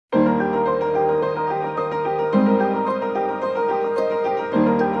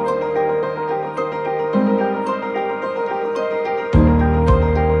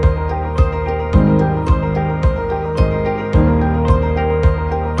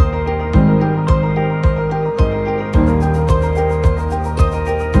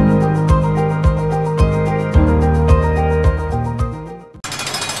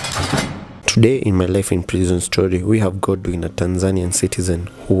Today in my life in prison story, we have Godwin, a Tanzanian citizen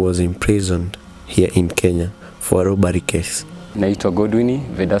who was imprisoned here in Kenya for a robbery case. Naitwa Godwin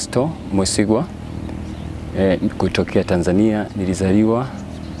Vedasto Mwesigwa, kutokea Tanzania. Nilizaliwa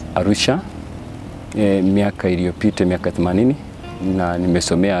Arusha miaka iliyopita, miaka 80, na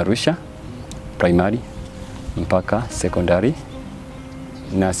nimesomea Arusha primary mpaka secondary,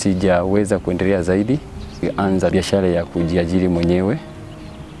 na sijaweza kuendelea zaidi. Anza biashara ya kujiajiri mwenyewe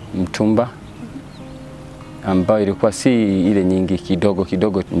mtumba, ambayo ilikuwa si ile nyingi, kidogo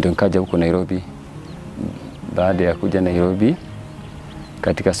kidogo. Ndio nikaja huko Nairobi. Baada ya kuja Nairobi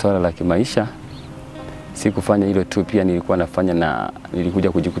katika swala la kimaisha, sikufanya hilo tu, pia nilikuwa nafanya na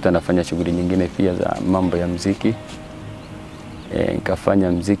nilikuja kujikuta nafanya shughuli nyingine pia za mambo ya muziki.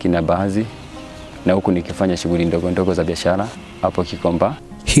 Nikafanya muziki na baadhi, na huku nikifanya shughuli ndogo ndogo za biashara hapo Kikomba.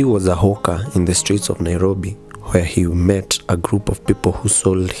 He was a hawker in the streets of Nairobi, where he met a group of people who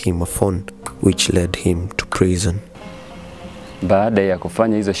sold him a phone, which led him to prison. Baada ya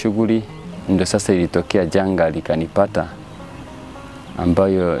kufanya hizo shughuli, ndo sasa ilitokea janga likanipata,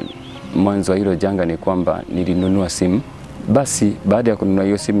 ambayo mwanzo wa hilo janga ni kwamba nilinunua simu. Basi baada ya kununua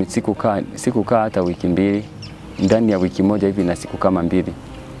hiyo simu, sikukaa hata wiki mbili, ndani ya wiki moja hivi na siku kama 2,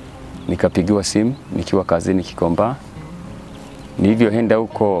 nikapigiwa simu nikiwa kazini Kikomba. Nilivyoenda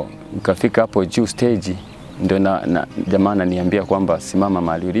huko, nikafika hapo juu stage, ndo na jamaa ananiambia kwamba simama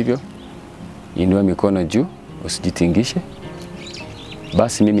mahali ulivyo, inua mikono juu, usijitingishe.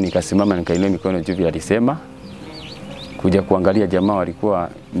 Basi mimi nikasimama, nikainua mikono juu vile alisema. Kuja kuangalia, jamaa walikuwa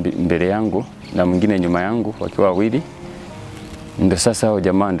mbele yangu na mwingine nyuma yangu wakiwa wawili. Ndio sasa hao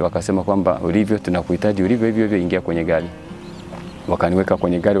jamaa ndo wakasema kwamba ulivyo, tunakuhitaji ulivyo hivyo, ingia kwenye gari. Wakaniweka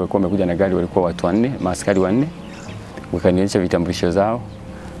kwenye gari, walikuwa wamekuja na gari, walikuwa watu 4, maaskari 4. Wakanionyesha vitambulisho zao,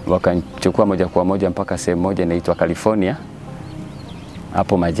 wakanichukua moja kwa moja mpaka sehemu moja inaitwa California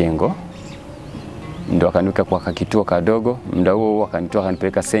hapo Majengo. Ndio wakaniweka kwa kituo kadogo. Muda huo wakanitoa,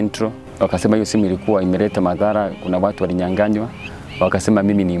 wakanipeleka Central. Wakasema hiyo simu ilikuwa imeleta madhara, kuna watu walinyang'anywa. Wakasema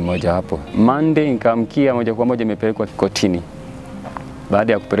mimi ni mmoja hapo. Monday nikaamkia moja kwa moja nimepelekwa kotini.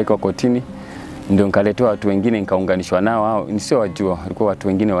 Baada ya kupelekwa kotini, ndio nikaletewa watu wengine, nikaunganishwa nao. Hao nisio wajua, walikuwa watu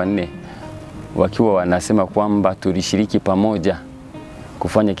wengine 4 wakiwa wanasema kwamba tulishiriki pamoja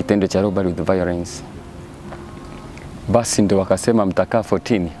kufanya kitendo cha robbery with violence. Basi ndio wakasema mtakaa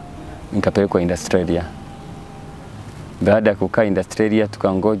 14. Nikapelekwa Industrial. Baada ya kukaa Industrial,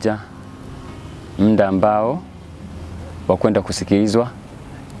 tukangoja muda ambao wa kwenda kusikilizwa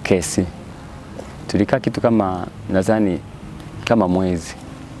kesi. Tulikaa kitu kama nadhani kama mwezi.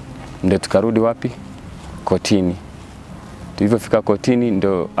 Ndio tukarudi wapi? Kotini. Tulivyofika kotini,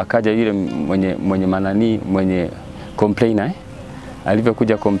 ndio akaja yule mwenye complainer.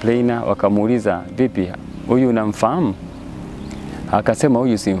 Alivyokuja complainer, wakamuuliza, vipi, huyu unamfahamu? Akasema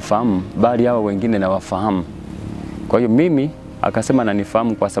huyu simfahamu, bali hao wengine nawafahamu. Kwa hiyo mimi akasema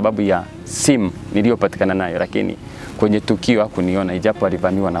nanifahamu kwa sababu ya simu niliyopatikana nayo, lakini kwenye tukio hakuniona, ijapo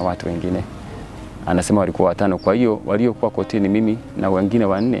alivamiwa na watu wengine. Anasema walikuwa 5. Kwa hiyo waliokuwa kotini, mimi na wengine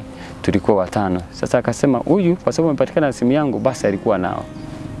 4 tulikuwa 5. Sasa akasema huyu kwa sababu amepatikana na simu yangu, basi alikuwa nao.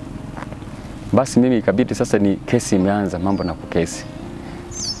 Basi mimi ikabidi sasa, ni kesi imeanza, mambo na kukesi.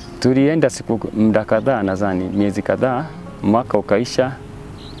 Tulienda muda kadhaa, nadhani miezi kadhaa, mwaka ukaisha.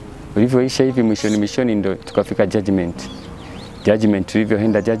 Ulivyoisha hivi mwishoni ndio tukafika judgment.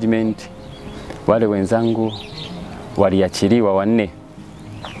 Tulivyoenda judgment, wale wenzangu waliachiliwa 4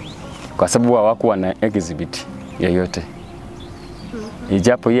 kwa sababu hawakuwa na exhibit yoyote.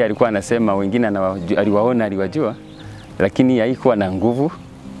 Ijapo yeye alikuwa anasema wengine aliwaona, aliwajua, lakini haikuwa na nguvu.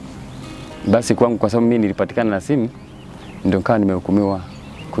 Basi kwangu, kwa sababu mimi nilipatikana na simu, ndio kama nimehukumiwa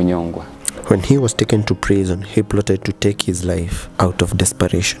kunyongwa. When he was taken to prison, he plotted to take his life out of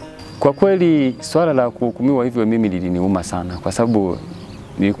desperation. Kwa kweli swala la kuhukumiwa hivyo mimi liliniuma sana, kwa sababu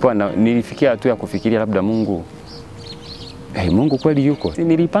nilifikia hatua ya kufikiria labda Mungu Mungu kweli yuko.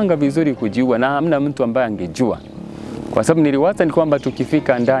 Nilipanga vizuri kujiua na hamna mtu ambaye angejua. Kwa sababu niliwaza ni kwamba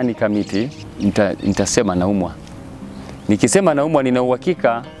tukifika ndani Kamiti nitasema naumwa. Nikisema naumwa, nina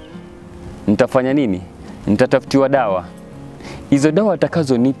uhakika nitafanya nini? Nitatafutiwa dawa. Hizo dawa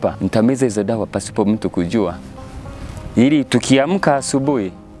atakazonipa, nitameza hizo dawa pasipo mtu kujua, ili tukiamka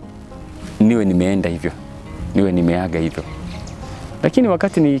asubuhi niwe nimeenda hivyo, niwe nimeaga hivyo. Lakini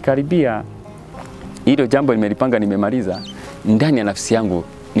wakati nikaribia hilo jambo nimelipanga, nimemaliza, ndani ya nafsi yangu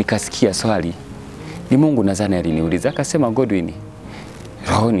nikasikia swali. Ni Mungu nadhani aliniuliza, akasema, Godwin,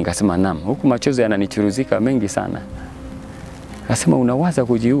 roho? Nikasema naam. Huku machozi yananichuruzika mengi sana. Akasema, unawaza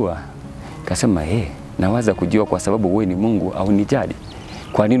kujiua? Akasema, nawaza kujiua kwa sababu wewe ni Mungu au nijali.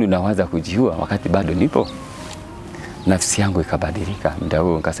 Kwa nini unawaza kujiua wakati bado nipo? nafsi yangu ikabadilika. Muda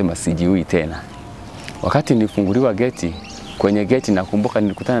huo nikasema sijiui tena. Wakati nilifunguliwa geti, kwenye geti nakumbuka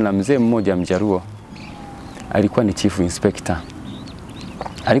nilikutana na mzee mmoja Mjaruo. Alikuwa ni chief inspector.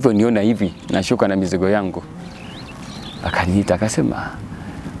 Alivyoniona hivi nashuka na mizigo yangu, akaniita akasema,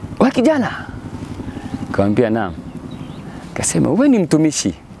 "Wewe kijana?" Nikamwambia naam. Akasema, "Wewe ni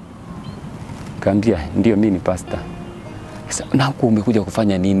mtumishi?" Nikamwambia, "Ndio, mimi ni pastor." Akasema, "Na huko umekuja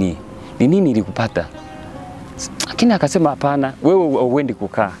kufanya nini? Ni nini ilikupata?" Lakini akasema, "Hapana, wewe uendi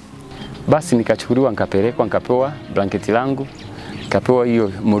kukaa." Basi nikachukuliwa nikapelekwa, nikapewa blanketi langu, nikapewa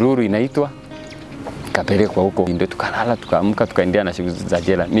hiyo mururu inaitwa, nikapelekwa huko. Ndio tukalala, tukaamka, tukaendelea na shughuli za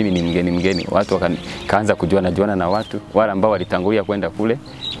jela. Mimi ni mgeni. Watu wakaanza kujuana na watu wale ambao walitangulia kwenda kule.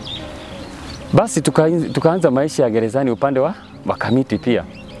 Basi tukaanza maisha ya gerezani upande wa Kamiti pia.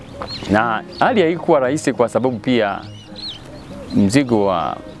 Na hali haikuwa rahisi kwa sababu pia mzigo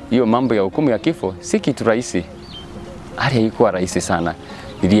wa hiyo mambo ya hukumu ya kifo si kitu rahisi. Hali haikuwa rahisi sana.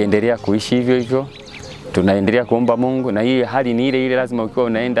 Niliendelea kuishi hivyo hivyo. Tunaendelea kuomba Mungu, na hii hali ni ile lazima ukiwa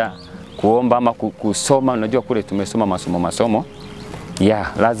unaenda kuomba ama kusoma. Unajua kule tumesoma masomo.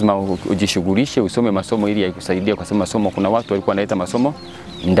 Lazima ujishughulishe usome masomo ili yaikusaidie, kwa sababu masomo, kuna watu walikuwa wanaleta masomo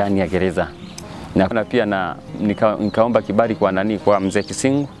ndani ya gereza. Na pia nikaomba kibali kwa mzee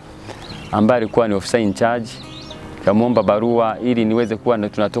Kisingu ambaye alikuwa ni officer in charge. Nikamuomba barua ili niweze kuwa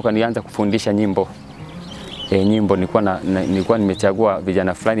tunatoka nianza kufundisha nyimbo. Nyimbo nilikuwa nimechagua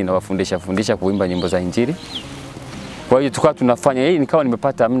vijana fulani na wafundisha kuimba nyimbo za Injili. Kwa hiyo tukawa tunafanya nikawa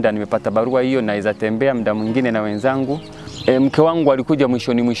nimepata muda, nimepata barua hiyo, naweza tembea muda mwingine na wenzangu. Mke wangu alikuja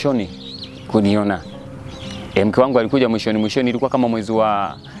mwishoni kuniona. Mke wangu alikuja mwishoni, ilikuwa kama mwezi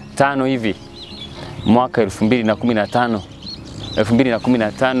wa 5 hivi mwaka 2015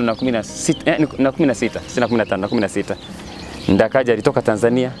 na 16. Ndakaja alitoka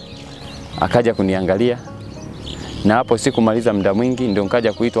Tanzania akaja kuniangalia, na hapo sikumaliza muda mwingi ndio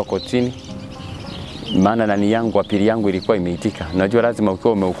nikaja kuitwa kotini, maana nani yangu apili yangu ilikuwa imeitika. Unajua lazima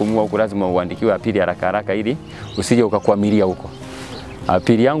ukiwa umehukumiwa huko lazima uandikiwe apili haraka ili usije ukakwamilia huko.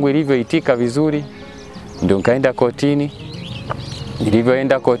 Apili yangu ilivyoitika vizuri ndio nikaenda kotini.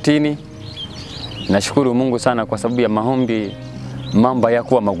 Nilivyoenda kotini, nashukuru Mungu sana kwa sababu ya maombi, mambo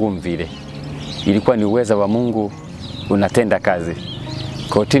hayakuwa magumu vile. Ilikuwa ni uweza wa Mungu unatenda kazi.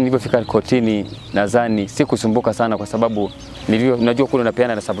 Kotini, nilipofika kotini nadhani sikusumbuka sana kwa sababu unajua kule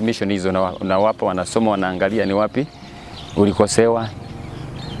unapeana na submission hizo na wapo wanasoma, wanaangalia ni wapi ulikosewa.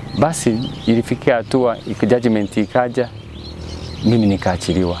 Basi ilifikia hatua judgment ikaja, mimi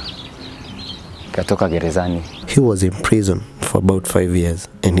nikaachiliwa, katoka gerezani. He was in prison for about 5 years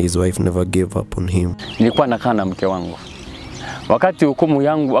and his wife never gave up on him. Nilikuwa nakaa na mke wangu.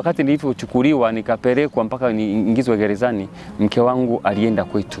 Wakati nilipochukuliwa nikapelekwa mpaka niingizwe gerezani, mke wangu alienda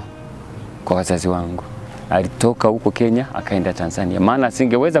kwetu kwa wazazi wangu. Alitoka huko Kenya akaenda Tanzania, maana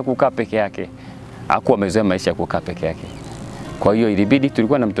singeweza kukaa peke yake. Hakuwa amezoea maisha ya kukaa peke yake. Kwa hiyo ilibidi,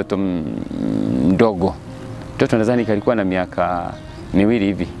 tulikuwa na mtoto mdogo. Mtoto nadhani alikuwa na miaka 2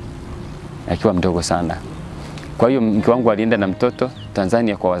 hivi. Akiwa mdogo sana. Kwa hiyo mke wangu alienda na mtoto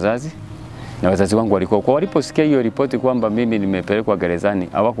Tanzania kwa wazazi, na wazazi wangu waliposikia hiyo ripoti kwamba mimi nimepelekwa gerezani,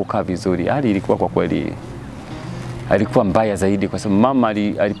 hawakukaa vizuri. Hali ilikuwa kwa kweli alikuwa mbaya zaidi, kwa sababu mama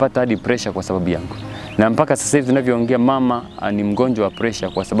alipata hadi pressure kwa sababu yangu. Na mpaka sasa hivi tunavyoongea mama ni mgonjwa wa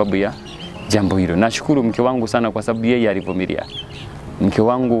pressure kwa sababu ya jambo hilo. Nashukuru mke wangu sana kwa sababu yeye alivumilia. Mke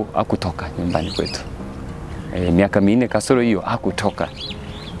wangu hakutoka nyumbani kwetu. Miaka 4 kasoro hiyo hakutoka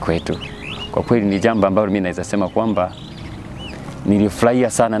kwetu. Kwa kweli ni jambo ambalo mimi naweza sema kwamba nilifurahia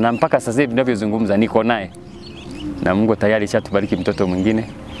sana, na mpaka sasa hivi ninavyozungumza niko naye. Na Mungu tayari shatubariki mtoto mwingine.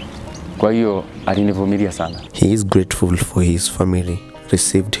 Kwa hiyo alinivumilia sana. He is grateful for his family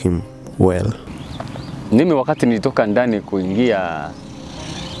received him well. Mimi wakati nilitoka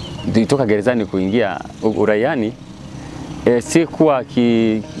gerezani kuingia uraiani,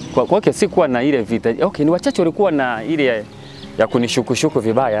 sikuwa na ile vita. Ni wachache walikuwa na ile ya kunishukushuku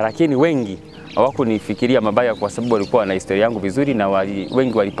vibaya, lakini wengi hawakunifikiria mabaya kwa sababu walikuwa na historia yangu vizuri, na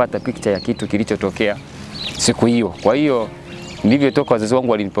wengi walipata picture ya kitu kilichotokea siku hiyo. Kwa hiyo nilivyotoka, wazazi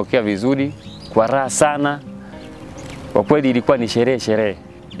wangu walinipokea vizuri, kwa raha sana. Kwa kweli ilikuwa ni sherehe.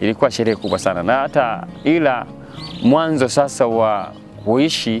 Ilikuwa sherehe kubwa sana. Na hata ila mwanzo sasa wa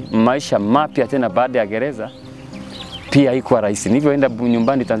kuishi maisha mapya tena baada ya gereza pia haikuwa rahisi. Nilivyoenda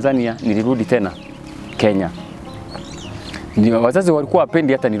nyumbani Tanzania, nilirudi tena Kenya. Wazazi walikuwa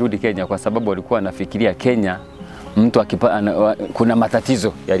wapendi hata nirudi Kenya kwa sababu walikuwa wanafikiria Kenya mtu kuna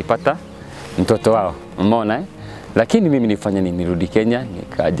matatizo yalipata mtoto wao. Umeona Lakini mimi nilifanya nini? Nirudi Kenya,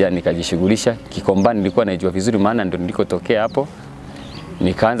 nikajishughulisha. Kikombani nilikuwa naijua vizuri maana ndio nilikotokea hapo.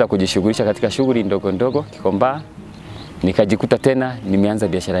 Nikaanza kujishughulisha katika shughuli ndogo ndogo Kikomba. nikajikuta tena nimeanza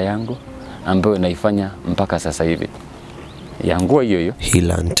biashara yangu ambayo naifanya mpaka sasa hivi. Ya nguo hiyo. He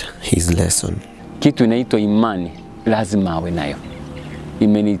learned his lesson. Kitu inaitwa imani lazima awe nayo.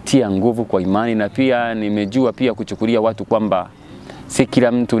 Imenitia nguvu kwa imani, na pia nimejua pia kuchukulia watu kwamba si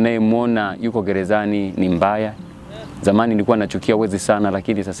kila mtu unayemwona yuko gerezani ni mbaya. Zamani nilikuwa nachukia wezi sana,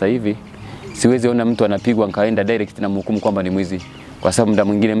 lakini sasa hivi siwezi ona mtu anapigwa nikaenda direct na mhukumu kwamba ni mwizi, kwa sababu muda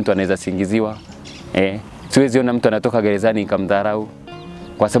mwingine mtu anaweza singiziwa. Siwezi ona mtu anatoka gerezani nikamdharau,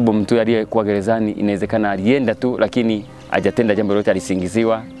 kwa sababu mtu aliyekuwa gerezani inawezekana alienda tu lakini hajatenda jambo lolote,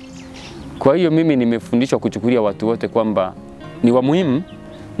 alisingiziwa. Kwa hiyo mimi nimefundishwa kuchukulia watu wote kwamba ni wa muhimu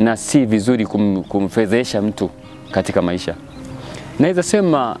na si vizuri kumfedhesha mtu katika maisha. Naweza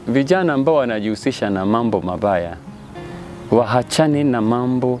sema vijana ambao wanajihusisha na mambo mabaya waachane na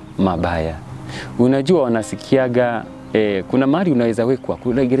mambo mabaya. Unajua wanasikiaga kuna mahali unaweza wekwa,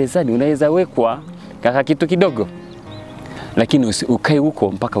 kuna gerezani unaweza wekwa kaka kitu kidogo, lakini ukae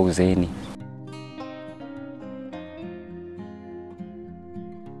huko mpaka uzeeni.